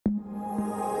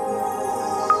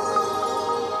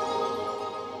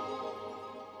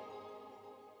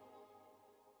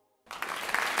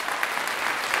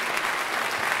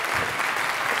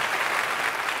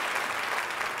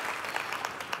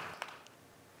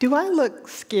Do I look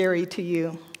scary to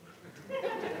you?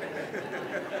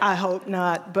 I hope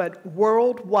not, but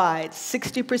worldwide,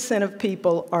 60% of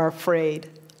people are afraid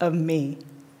of me.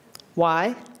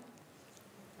 Why?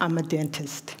 I'm a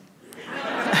dentist.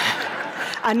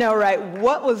 I know, right?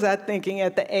 What was I thinking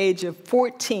at the age of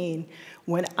 14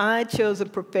 when I chose a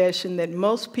profession that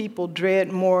most people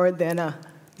dread more than a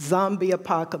zombie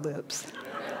apocalypse?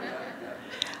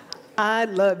 I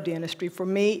love dentistry. For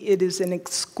me, it is an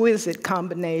exquisite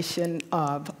combination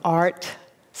of art,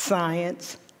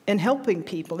 science, and helping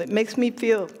people. It makes me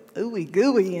feel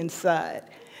ooey-gooey inside.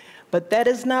 But that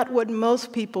is not what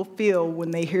most people feel when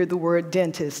they hear the word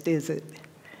dentist, is it?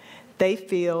 They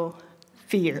feel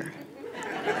fear,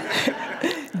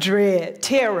 dread,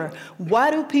 terror. Why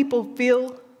do people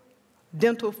feel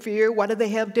dental fear? Why do they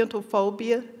have dental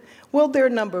phobia? Well, there are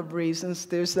a number of reasons.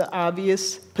 There's the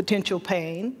obvious potential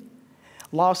pain,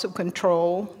 loss of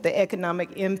control, the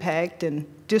economic impact, and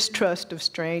distrust of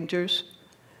strangers.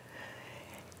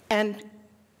 And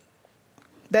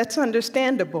that's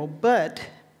understandable, but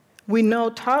we know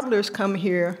toddlers come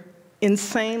here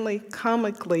insanely,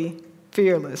 comically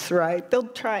fearless, right? They'll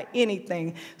try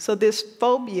anything. So this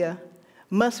phobia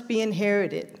must be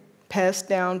inherited, passed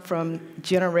down from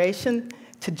generation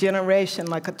to generation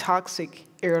like a toxic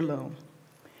heirloom.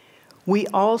 We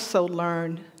also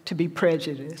learn to be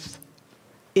prejudiced.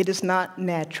 It is not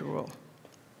natural.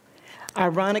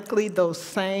 Ironically, those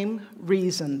same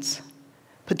reasons,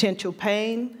 potential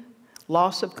pain,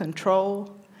 loss of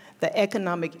control, the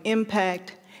economic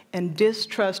impact, and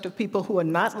distrust of people who are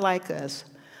not like us,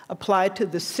 apply to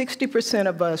the 60%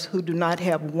 of us who do not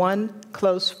have one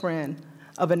close friend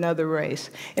of another race.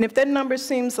 And if that number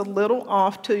seems a little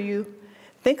off to you,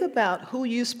 think about who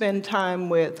you spend time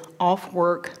with off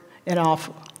work and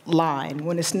offline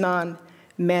when it's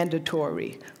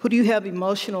non-mandatory. Who do you have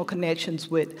emotional connections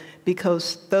with?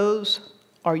 Because those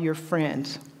are your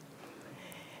friends.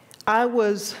 I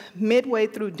was midway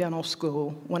through dental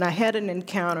school when I had an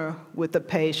encounter with a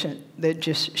patient that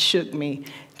just shook me,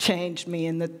 changed me.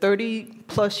 In the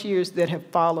 30-plus years that have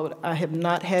followed, I have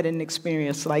not had an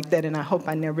experience like that, and I hope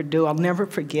I never do. I'll never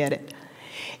forget it.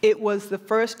 It was the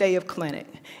first day of clinic,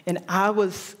 and I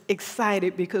was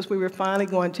excited because we were finally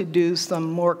going to do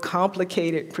some more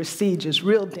complicated procedures,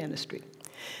 real dentistry.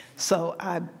 So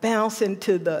I bounce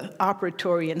into the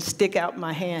operatory and stick out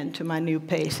my hand to my new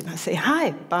patient. I say,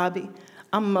 "Hi, Bobby.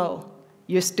 I'm Mo,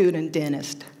 your student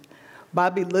dentist."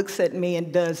 Bobby looks at me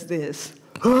and does this.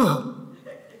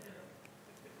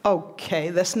 Okay,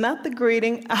 that's not the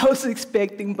greeting I was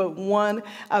expecting, but one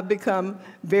I've become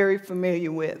very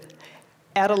familiar with.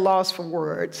 At a loss for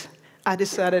words, I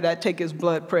decided I'd take his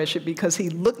blood pressure because he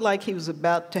looked like he was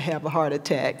about to have a heart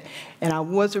attack, and I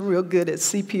wasn't real good at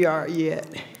CPR yet.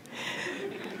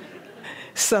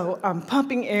 So I'm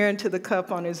pumping air into the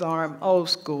cuff on his arm, old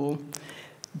school,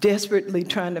 desperately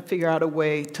trying to figure out a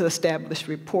way to establish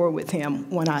rapport with him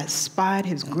when I spied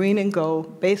his green and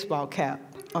gold baseball cap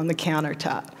on the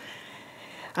countertop.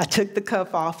 I took the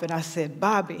cuff off and I said,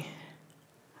 "Bobby,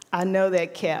 I know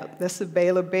that cap. That's the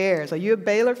Baylor Bears. Are you a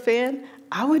Baylor fan?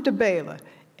 I went to Baylor.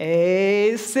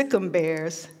 Hey, Sick'em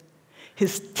Bears."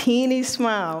 His teeny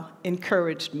smile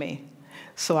encouraged me.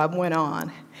 So I went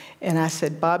on, and I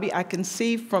said, "Bobby, I can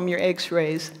see from your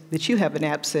x-rays that you have an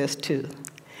abscess tooth.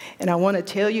 And I want to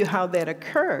tell you how that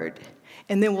occurred,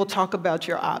 and then we'll talk about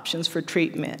your options for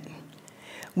treatment."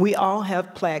 We all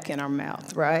have plaque in our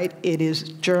mouth, right? It is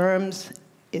germs,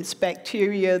 it's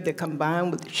bacteria that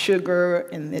combine with sugar,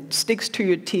 and it sticks to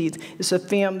your teeth. It's a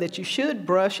film that you should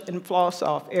brush and floss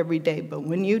off every day, but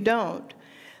when you don't,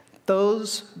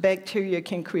 those bacteria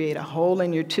can create a hole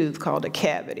in your tooth called a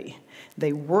cavity.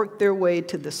 They work their way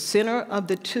to the center of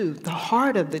the tooth, the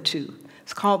heart of the tooth.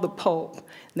 It's called the pulp.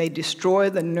 They destroy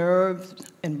the nerves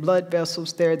and blood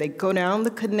vessels there. They go down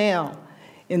the canal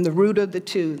in the root of the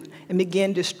tooth and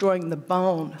begin destroying the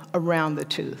bone around the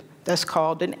tooth. That's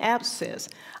called an abscess.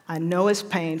 I know it's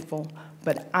painful,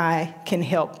 but I can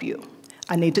help you.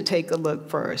 I need to take a look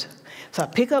first. So I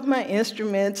pick up my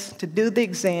instruments to do the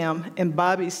exam, and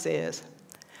Bobby says,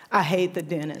 "I hate the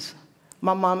dentist.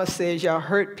 My mama says y'all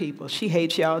hurt people. She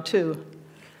hates y'all too."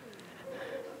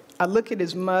 I look at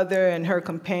his mother and her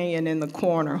companion in the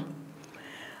corner.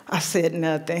 I said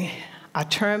nothing. I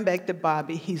turn back to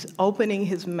Bobby. He's opening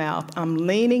his mouth. I'm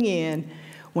leaning in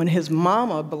when his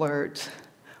mama blurts,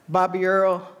 "Bobby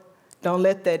Earl, don't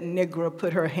let that Negro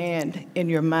put her hand in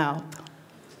your mouth."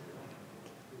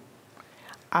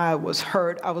 I was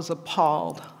hurt. I was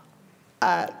appalled.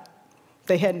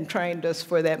 They hadn't trained us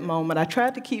for that moment. I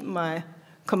tried to keep my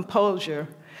composure,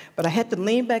 but I had to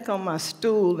lean back on my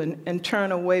stool and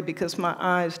turn away because my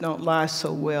eyes don't lie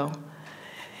so well.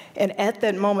 And at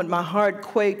that moment, my heart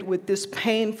quaked with this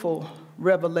painful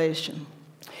revelation.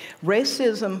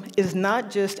 Racism is not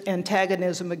just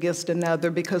antagonism against another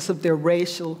because of their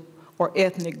racial or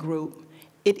ethnic group.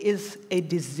 It is a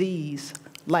disease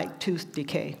like tooth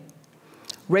decay.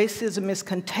 Racism is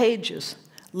contagious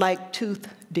like tooth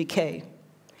decay.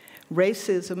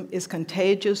 Racism is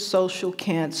contagious social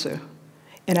cancer.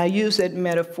 And I use that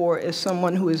metaphor as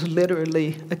someone who is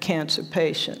literally a cancer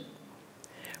patient.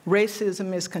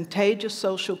 Racism is contagious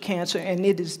social cancer, and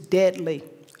it is deadly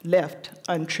left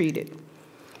untreated.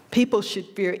 People should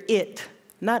fear it,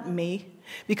 not me,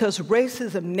 because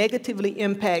racism negatively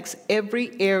impacts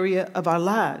every area of our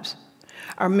lives.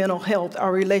 Our mental health,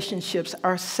 our relationships,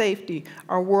 our safety,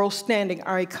 our world standing,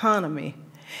 our economy.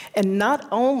 And not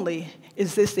only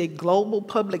is this a global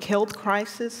public health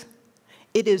crisis,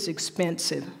 it is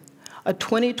expensive. A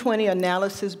 2020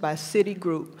 analysis by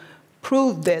Citigroup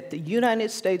proved that the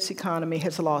United States economy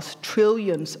has lost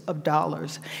trillions of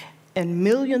dollars and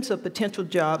millions of potential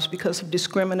jobs because of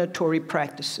discriminatory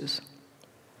practices.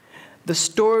 The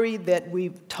story that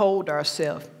we've told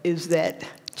ourselves is that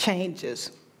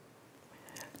changes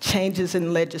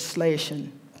in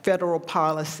legislation, federal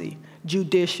policy,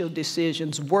 judicial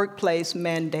decisions, workplace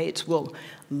mandates will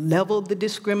level the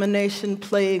discrimination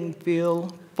playing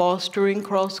field, fostering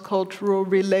cross-cultural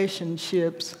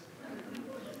relationships.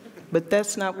 But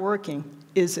that's not working,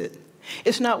 is it?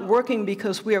 It's not working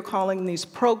because we are calling these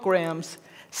programs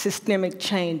systemic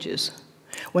changes,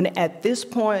 when at this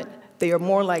point, they are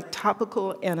more like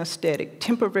topical anesthetic,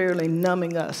 temporarily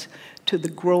numbing us to the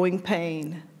growing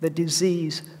pain, the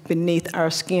disease beneath our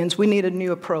skins. We need a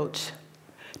new approach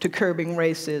to curbing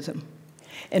racism.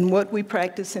 And what we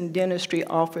practice in dentistry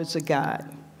offers a guide.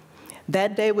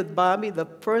 That day with Bobby, the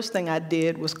first thing I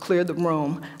did was clear the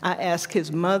room. I asked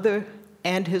his mother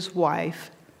and his wife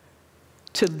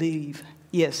to leave.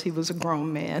 Yes, he was a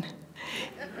grown man.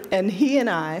 And he and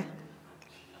I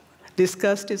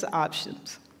discussed his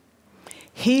options.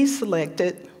 He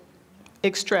selected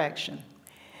extraction,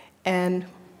 and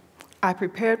I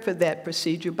prepared for that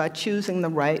procedure by choosing the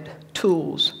right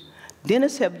tools.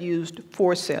 Dentists have used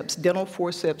forceps, dental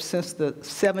forceps, since the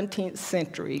 17th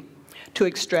century to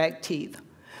extract teeth.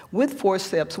 With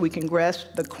forceps, we can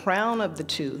grasp the crown of the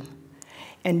tooth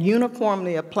and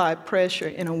uniformly apply pressure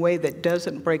in a way that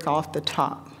doesn't break off the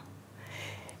top.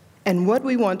 And what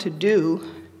we want to do,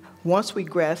 once we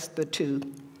grasp the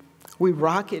tooth, we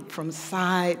rock it from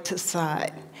side to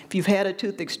side. If you've had a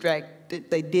tooth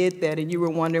extracted, they did that, and you were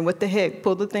wondering, what the heck,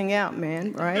 pull the thing out,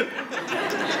 man, right?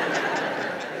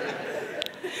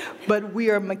 But we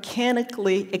are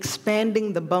mechanically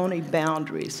expanding the bony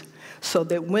boundaries so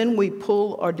that when we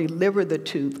pull or deliver the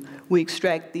tooth, we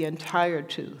extract the entire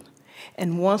tooth.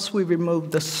 And once we remove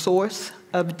the source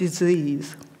of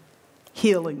disease,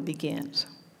 healing begins.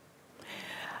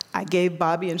 I gave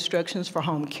Bobby instructions for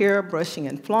home care, brushing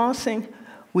and flossing.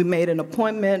 We made an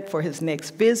appointment for his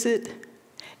next visit,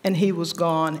 and he was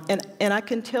gone. And I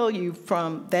can tell you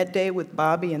from that day with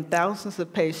Bobby and thousands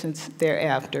of patients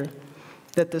thereafter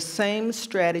that the same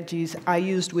strategies I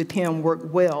used with him work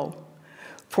well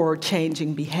for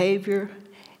changing behavior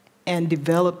and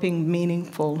developing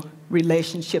meaningful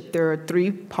relationship. There are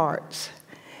 3 parts.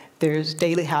 There's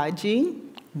daily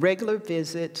hygiene, regular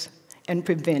visits, and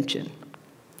prevention.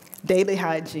 Daily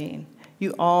hygiene.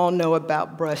 You all know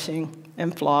about brushing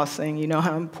and flossing. You know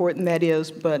how important that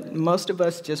is, but most of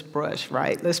us just brush,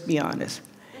 right? Let's be honest.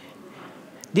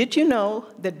 Did you know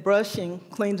that brushing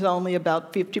cleans only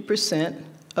about 50%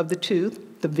 of the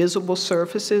tooth, the visible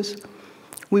surfaces?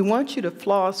 We want you to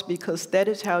floss because that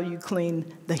is how you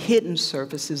clean the hidden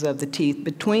surfaces of the teeth,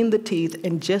 between the teeth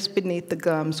and just beneath the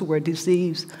gums where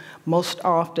disease most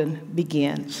often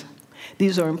begins.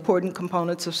 These are important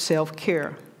components of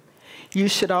self-care. You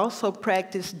should also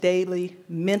practice daily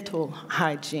mental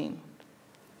hygiene.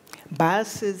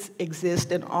 Biases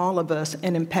exist in all of us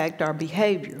and impact our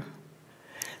behavior.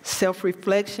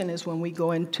 Self-reflection is when we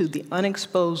go into the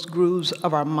unexposed grooves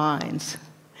of our minds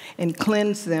and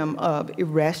cleanse them of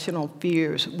irrational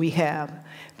fears we have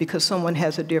because someone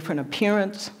has a different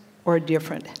appearance or a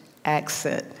different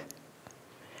accent.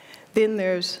 Then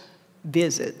there's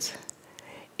visits.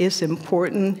 It's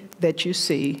important that you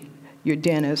see your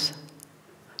dentist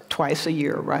twice a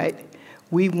year, right?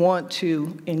 We want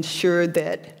to ensure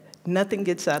that nothing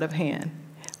gets out of hand.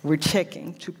 We're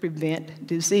checking to prevent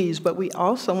disease, but we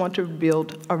also want to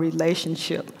build a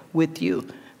relationship with you.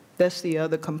 That's the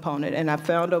other component. And I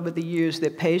found over the years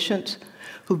that patients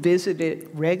who visited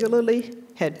regularly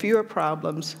had fewer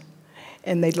problems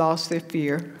and they lost their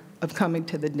fear of coming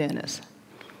to the dentist.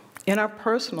 In our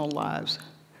personal lives,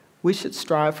 we should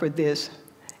strive for this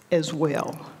as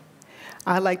well.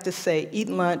 I like to say, eat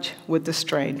lunch with a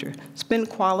stranger. Spend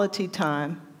quality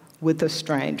time with a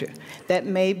stranger. That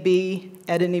may be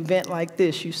at an event like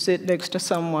this. You sit next to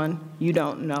someone you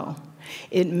don't know.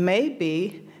 It may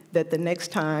be that the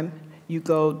next time you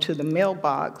go to the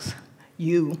mailbox,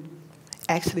 you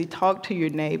actually talk to your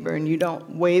neighbor and you don't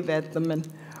wave at them and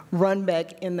run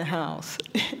back in the house.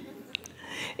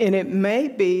 And it may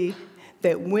be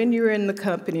that when you're in the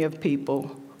company of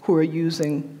people who are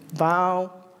using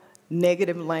vile,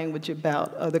 negative language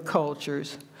about other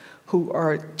cultures, who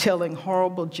are telling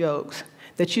horrible jokes,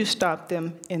 that you stop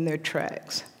them in their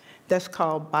tracks. That's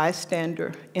called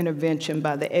bystander intervention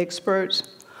by the experts,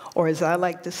 or as I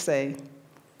like to say,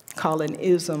 call an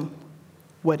ism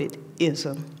what it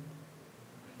isn't.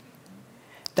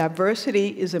 Diversity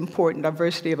is important,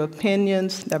 diversity of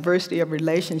opinions, diversity of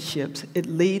relationships. It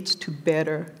leads to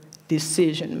better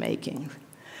decision-making.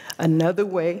 Another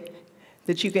way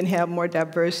that you can have more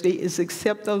diversity is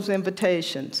accept those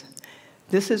invitations.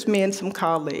 This is me and some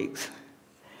colleagues.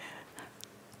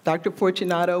 Dr.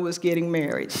 Fortunato was getting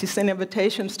married. She sent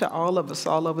invitations to all of us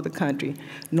all over the country.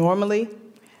 Normally,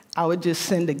 I would just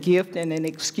send a gift and an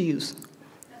excuse.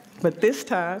 But this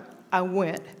time, I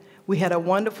went. We had a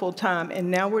wonderful time, and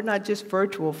now we're not just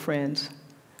virtual friends,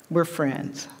 we're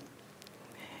friends.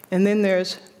 And then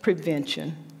there's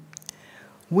prevention.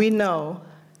 We know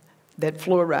that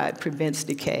fluoride prevents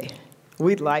decay.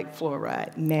 We like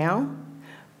fluoride now,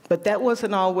 but that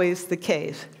wasn't always the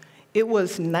case. It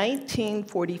was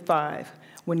 1945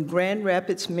 when Grand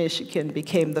Rapids, Michigan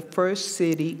became the first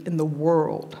city in the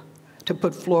world to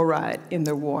put fluoride in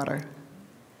their water.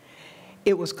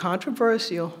 It was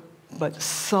controversial, but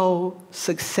so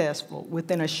successful.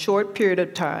 Within a short period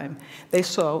of time, they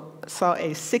saw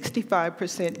a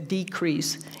 65%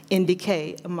 decrease in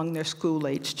decay among their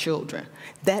school-age children.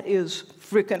 That is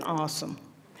freaking awesome.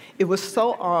 It was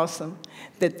so awesome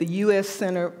that the U.S.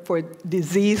 Center for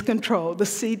Disease Control, the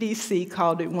CDC,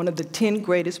 called it one of the 10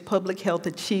 greatest public health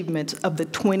achievements of the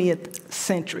 20th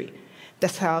century.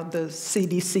 That's how the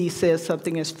CDC says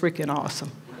something is freaking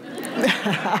awesome.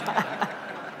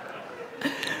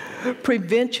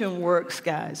 Prevention works,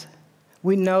 guys.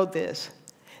 We know this.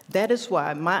 That is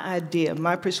why my idea,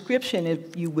 my prescription,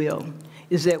 if you will,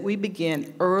 is that we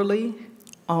begin early,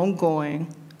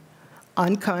 ongoing,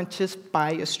 unconscious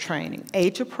bias training,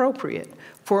 age appropriate,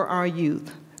 for our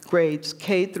youth, grades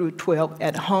K through 12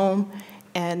 at home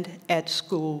and at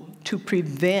school, to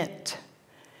prevent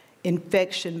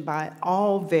infection by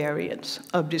all variants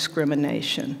of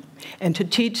discrimination, and to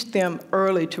teach them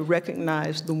early to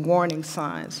recognize the warning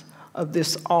signs of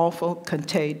this awful,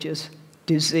 contagious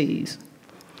disease.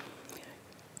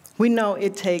 We know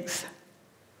it takes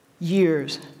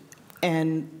years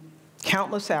and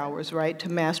countless hours, right, to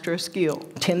master a skill.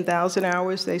 10,000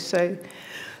 hours, they say.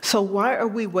 So why are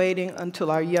we waiting until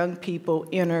our young people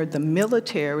enter the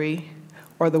military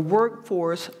or the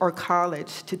workforce or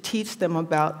college to teach them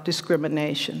about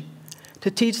discrimination, to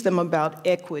teach them about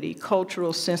equity,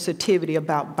 cultural sensitivity,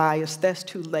 about bias? That's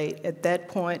too late. At that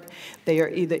point, they are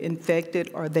either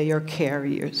infected or they are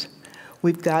carriers.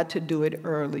 We've got to do it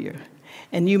earlier.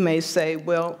 And you may say,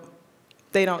 well,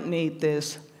 they don't need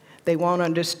this. They won't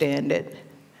understand it.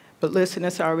 But listen,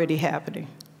 it's already happening.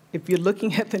 If you're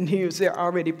looking at the news, they're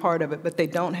already part of it, but they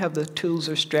don't have the tools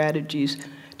or strategies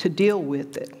to deal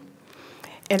with it.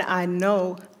 And I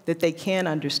know that they can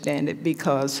understand it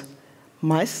because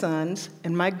my sons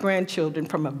and my grandchildren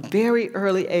from a very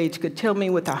early age could tell me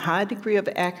with a high degree of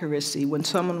accuracy when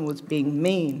someone was being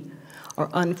mean or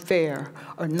unfair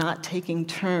or not taking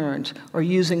turns or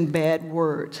using bad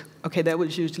words. Okay, that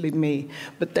was usually me,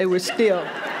 but they were still.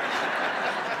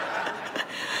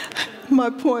 My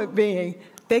point being,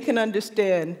 they can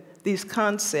understand these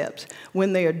concepts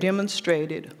when they are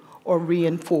demonstrated or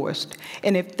reinforced.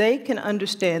 And if they can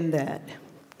understand that,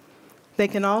 they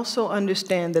can also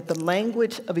understand that the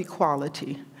language of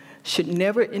equality should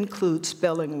never include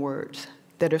spelling words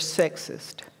that are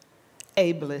sexist,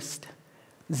 ableist,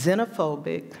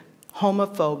 xenophobic,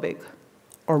 homophobic,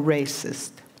 or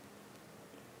racist.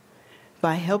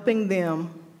 By helping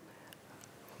them,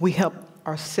 we help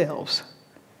ourselves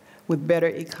with better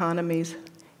economies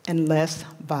and less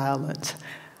violence.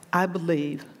 I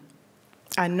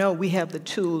know we have the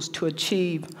tools to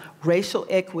achieve racial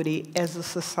equity as a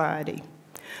society,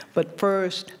 but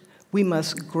first, we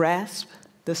must grasp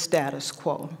the status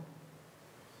quo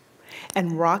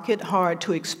and rocket hard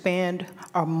to expand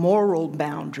our moral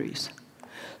boundaries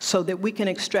so that we can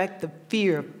extract the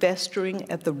fear festering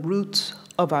at the roots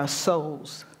of our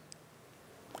souls.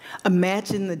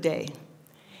 Imagine the day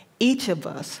each of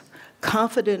us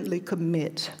confidently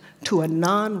commits to a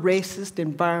non-racist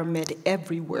environment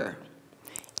everywhere,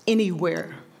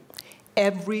 anywhere,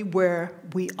 everywhere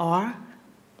we are.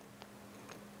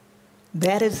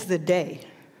 That is the day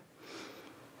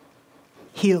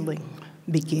healing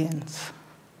begins.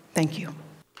 Thank you.